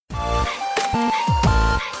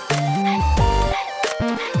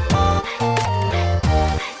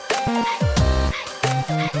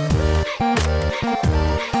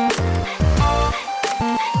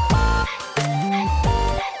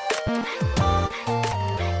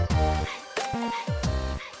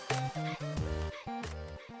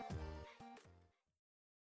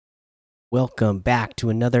Welcome back to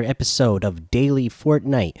another episode of Daily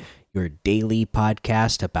Fortnite, your daily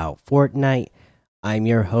podcast about Fortnite. I'm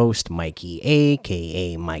your host, Mikey,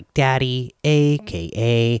 aka Mike Daddy,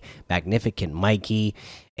 aka Magnificent Mikey.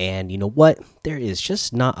 And you know what? There is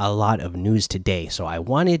just not a lot of news today, so I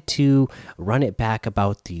wanted to run it back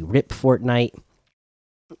about the RIP Fortnite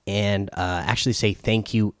and actually say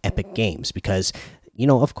thank you, Epic Games, because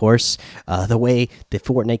of course, the way the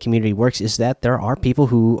Fortnite community works is that there are people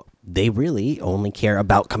who they really only care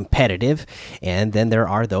about competitive, and then there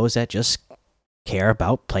are those that just care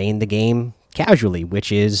about playing the game casually,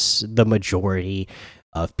 which is the majority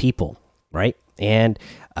of people, right? And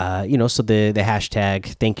so the hashtag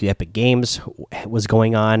thank you Epic Games was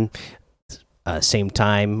going on same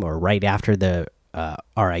time or right after the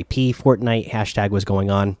RIP Fortnite hashtag was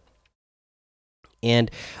going on.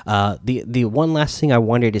 And the one last thing I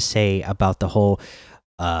wanted to say about the whole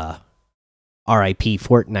RIP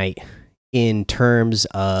Fortnite in terms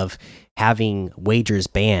of having wagers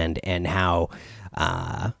banned and how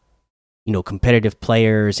competitive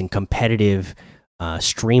players and competitive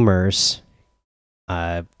streamers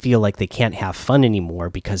feel like they can't have fun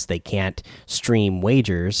anymore because they can't stream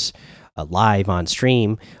wagers live on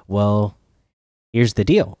stream. Well, here's the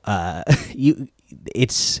deal.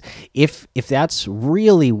 It's if that's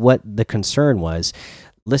really what the concern was,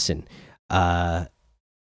 listen,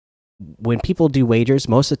 when people do wagers,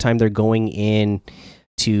 most of the time they're going in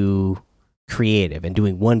to creative and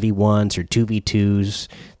doing 1v1s or 2v2s,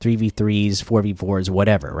 3v3s, 4v4s,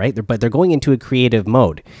 whatever, right? But they're going into a creative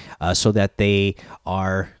mode so that they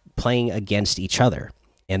are playing against each other,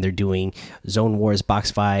 and they're doing zone wars, box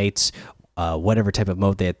fights, whatever type of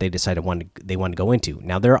mode that they decide they want to go into.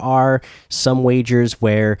 Now there are some wagers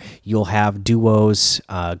where you'll have duos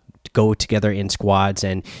go together in squads,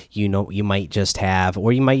 and you might just have,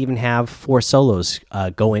 or you might even have four solos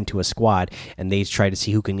go into a squad, and they try to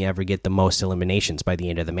see who can ever get the most eliminations by the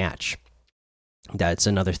end of the match. That's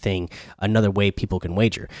another thing, another way people can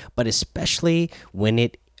wager, but especially when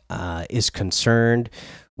it is concerned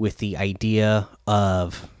with the idea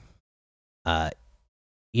of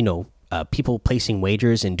people placing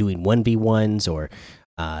wagers and doing 1v1s, or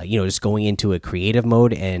just going into a creative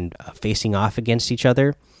mode and facing off against each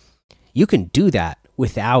other. You can do that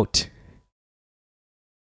without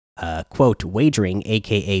quote wagering,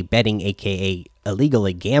 aka betting, aka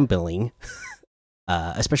illegally gambling.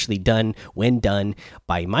 Especially when done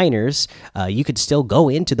by minors, you could still go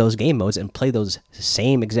into those game modes and play those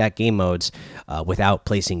same exact game modes without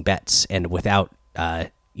placing bets and without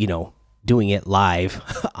doing it live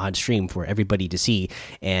on stream for everybody to see,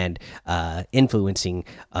 and influencing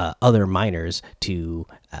other minors to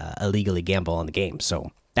illegally gamble on the game.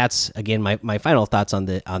 So that's again my final thoughts on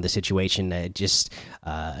the situation. Just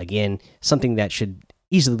again, something that should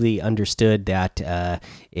easily be understood that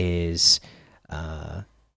is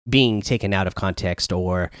being taken out of context,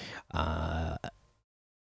 or I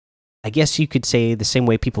guess you could say the same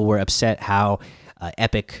way people were upset how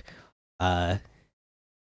Epic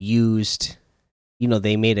used,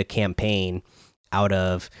 they made a campaign out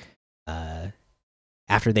of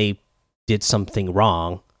after they did something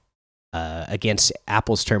wrong against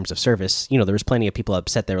Apple's terms of service. There was plenty of people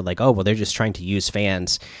upset. They were like, oh well, they're just trying to use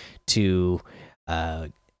fans to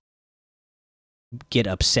get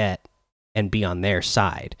upset and be on their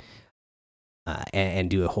side, and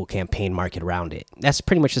do a whole campaign market around it. That's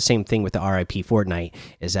pretty much the same thing with the RIP Fortnite,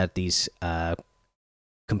 is that these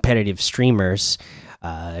competitive streamers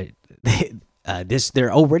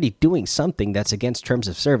they're already doing something that's against terms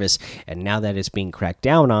of service, and now that it's being cracked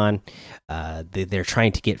down on, they're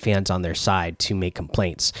trying to get fans on their side to make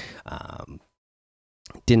complaints.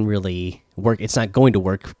 Didn't really work. It's not going to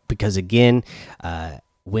work because, again,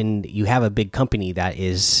 when you have a big company that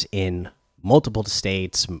is in multiple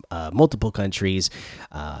states, multiple countries,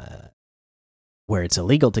 where it's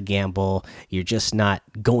illegal to gamble, you're just not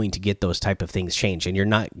going to get those type of things changed, and you're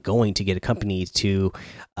not going to get a company to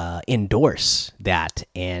endorse that.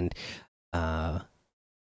 And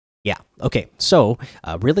yeah, okay, so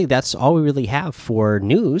really that's all we really have for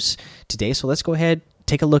news today. So let's go ahead,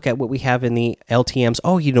 take a look at what we have in the LTMs.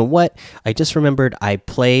 Oh, you know what, I just remembered I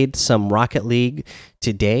played some Rocket League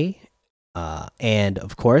today, and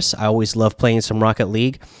of course I always love playing some Rocket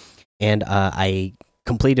League, and I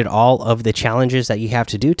completed all of the challenges that you have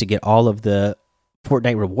to do to get all of the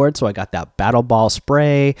Fortnite rewards. So I got that battle ball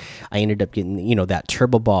spray. I ended up getting that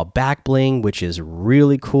turbo ball back bling, which is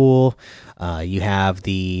really cool. You have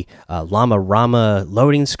the llama rama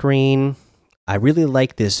loading screen. I really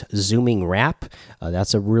like this zooming wrap.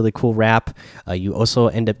 That's a really cool wrap. You also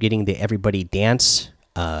end up getting the everybody dance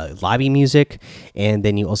lobby music, and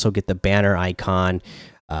then you also get the banner icon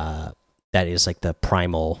that is like the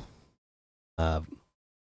primal uh,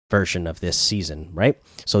 version of this season, right?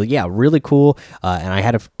 So yeah, really cool. And I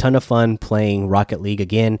had a ton of fun playing Rocket League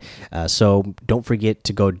again. So don't forget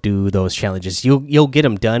to go do those challenges. You'll get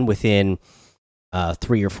them done within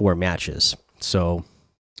 3 or 4 matches. So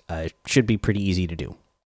it should be pretty easy to do.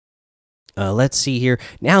 Let's see here.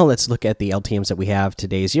 Now let's look at the LTMs that we have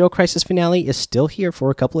today. Zero Crisis Finale is still here for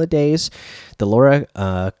a couple of days. The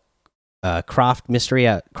Laura Croft Mystery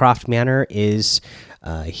at Croft Manor is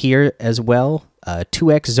here as well.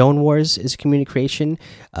 2x Zone Wars is communication.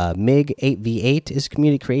 MiG 8v8 is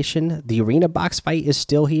communication. The Arena Box Fight is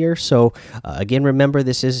still here. So again, remember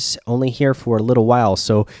this is only here for a little while.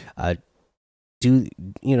 So try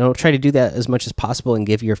to do that as much as possible and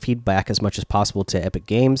give your feedback as much as possible to Epic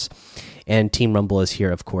Games. And Team Rumble is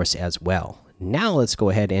here, of course, as well. Now let's go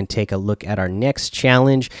ahead and take a look at our next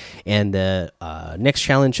challenge. And the next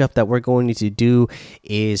challenge up that we're going to do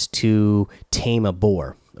is to tame a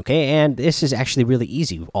boar. Okay, and this is actually really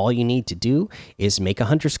easy. All you need to do is make a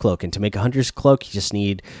hunter's cloak. And to make a hunter's cloak, you just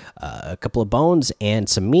need a couple of bones and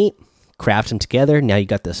some meat. Craft them together. Now you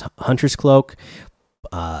got this hunter's cloak.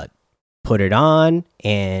 Put it on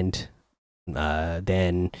and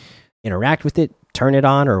then interact with it. Turn it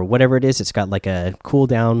on or whatever it is. It's got like a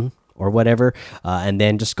cooldown or whatever. And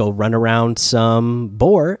then just go run around some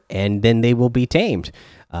boar, and then they will be tamed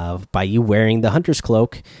by you wearing the hunter's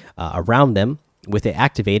cloak around them with it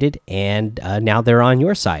activated, and now they're on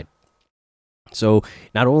your side. So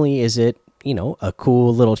not only is it a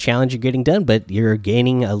cool little challenge you're getting done, but you're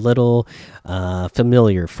gaining a little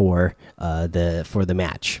familiar for the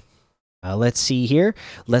match. Let's see here.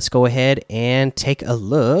 Let's go ahead and take a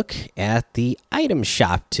look at the item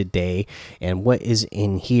shop today and what is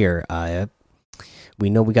in here. We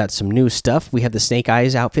know we got some new stuff. We have the Snake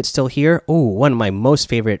Eyes outfit still here. Oh, one of my most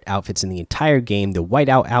favorite outfits in the entire game, the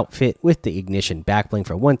Whiteout outfit with the Ignition backbling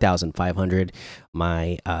for 1,500.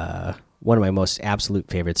 One of my most absolute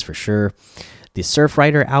favorites for sure. The Surf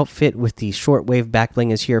Rider outfit with the Shortwave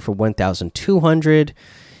backbling is here for 1,200.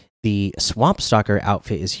 The Swamp Stalker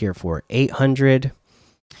outfit is here for 800.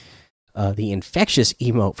 The Infectious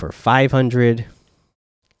emote for 500.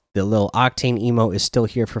 The Lil Octane emote is still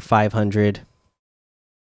here for 500.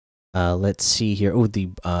 Let's see here. Oh, the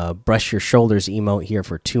Brush Your Shoulders emote here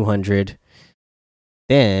for 200.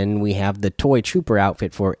 Then we have the Toy Trooper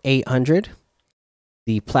outfit for 800.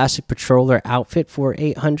 The Plastic Patroller outfit for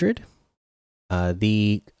 800.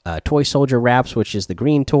 The Toy Soldier wraps, which is the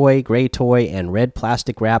green toy, gray toy, and red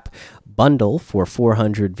plastic wrap bundle for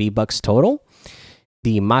 400 V-Bucks total.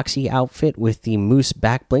 The Moxie outfit with the Moose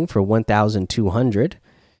back bling for 1,200.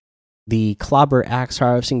 The Clobber Axe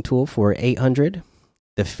harvesting tool for 800.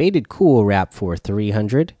 The Faded Cool wrap for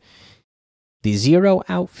 300. The Zero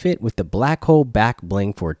outfit with the Black Hole back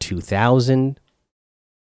bling for 2,000.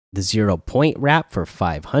 The 0 Point wrap for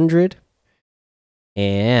 500.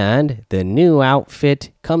 And the new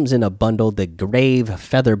outfit comes in a bundle, the Grave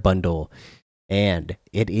Feather bundle. And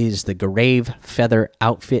it is the Grave Feather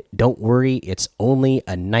outfit. Don't worry, it's only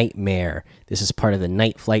a nightmare. This is part of the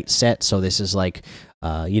Night Flight set. So this is like,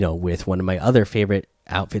 with one of my other favorite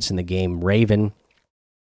outfits in the game, Raven.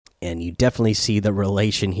 And you definitely see the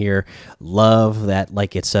relation here. Love that,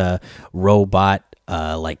 like it's a robot,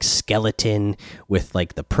 like skeleton with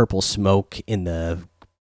like the purple smoke in the,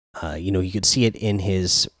 you could see it in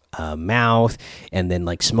his mouth, and then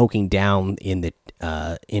like smoking down in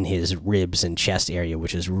his ribs and chest area,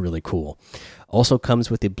 which is really cool. Also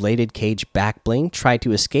comes with the Bladed Cage back bling. Try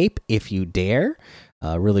to escape if you dare.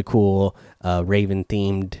 Really cool Raven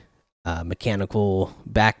themed mechanical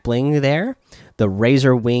back bling there. The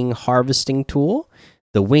Razor Wing harvesting tool.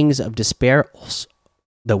 The Wings of Despair.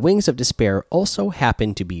 The Wings of Despair also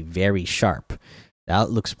happen to be very sharp. That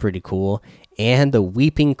looks pretty cool. And the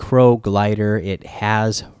Weeping Crow glider, it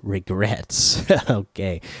has regrets.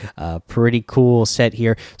 Okay, pretty cool set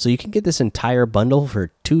here. So you can get this entire bundle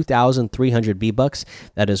for 2,300 V-Bucks.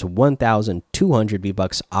 That is 1,200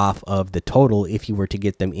 V-Bucks off of the total if you were to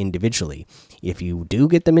get them individually. If you do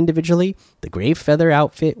get them individually, the Grave Feather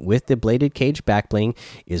outfit with the Bladed Cage backbling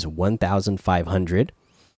is 1,500.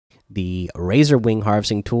 The Razor Wing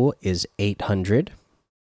harvesting tool is 800.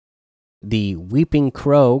 The Weeping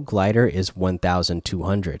Crow glider is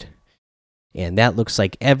 1,200. And that looks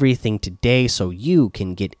like everything today, so you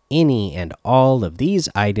can get any and all of these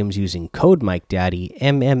items using code MikeDaddy,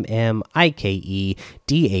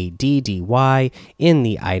 MMMIKEDADDY, in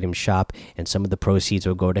the item shop, and some of the proceeds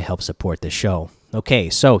will go to help support the show. Okay,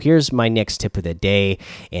 so here's my next tip of the day,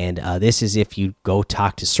 and this is if you go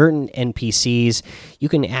talk to certain NPCs, you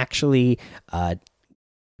can actually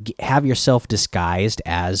have yourself disguised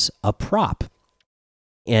as a prop.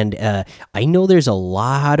 And I know there's a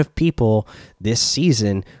lot of people this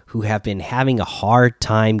season who have been having a hard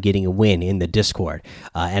time getting a win in the Discord.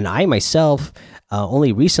 And I myself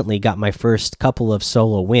only recently got my first couple of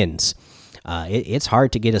solo wins. It's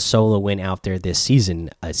hard to get a solo win out there this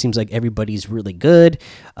season. It seems like everybody's really good.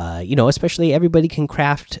 Especially everybody can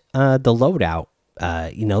craft the loadout.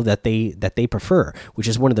 That they prefer, which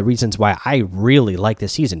is one of the reasons why I really like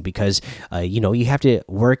this season, because you have to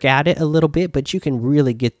work at it a little bit, but you can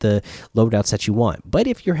really get the loadouts that you want. But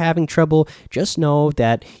if you're having trouble, just know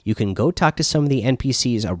that you can go talk to some of the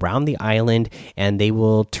NPCs around the island and they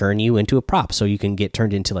will turn you into a prop, so you can get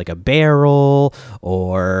turned into like a barrel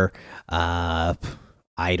or I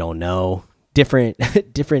don't know, different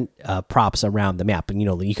props around the map. And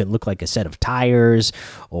you can look like a set of tires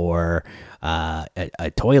or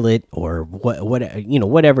a toilet or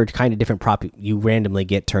whatever kind of different prop you randomly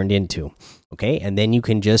get turned into. Okay, and then you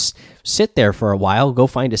can just sit there for a while, go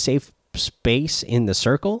find a safe space in the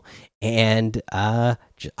circle, and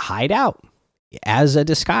hide out as a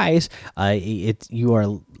disguise. You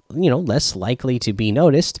are less likely to be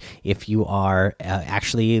noticed if you are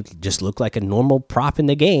actually just look like a normal prop in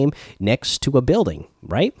the game next to a building,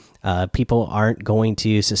 right? People aren't going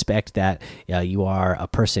to suspect that you are a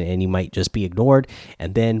person, and you might just be ignored.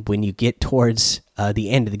 And then when you get towards the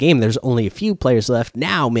end of the game, there's only a few players left.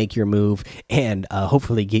 Now make your move and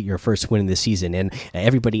hopefully get your first win of the season. And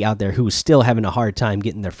everybody out there who's still having a hard time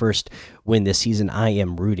getting their first win this season, I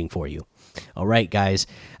am rooting for you. All right, guys,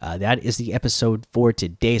 that is the episode for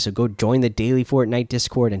today. So go join the Daily Fortnite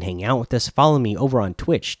Discord and hang out with us. Follow me over on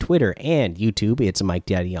Twitch, Twitter, and YouTube. It's Mike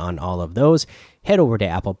Daddy on all of those. Head over to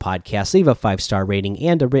Apple Podcasts, leave a 5-star rating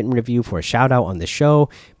and a written review for a shout out on the show.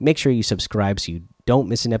 Make sure you subscribe so you don't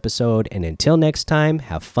miss an episode. And until next time,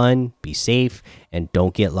 have fun, be safe, and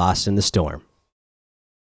don't get lost in the storm.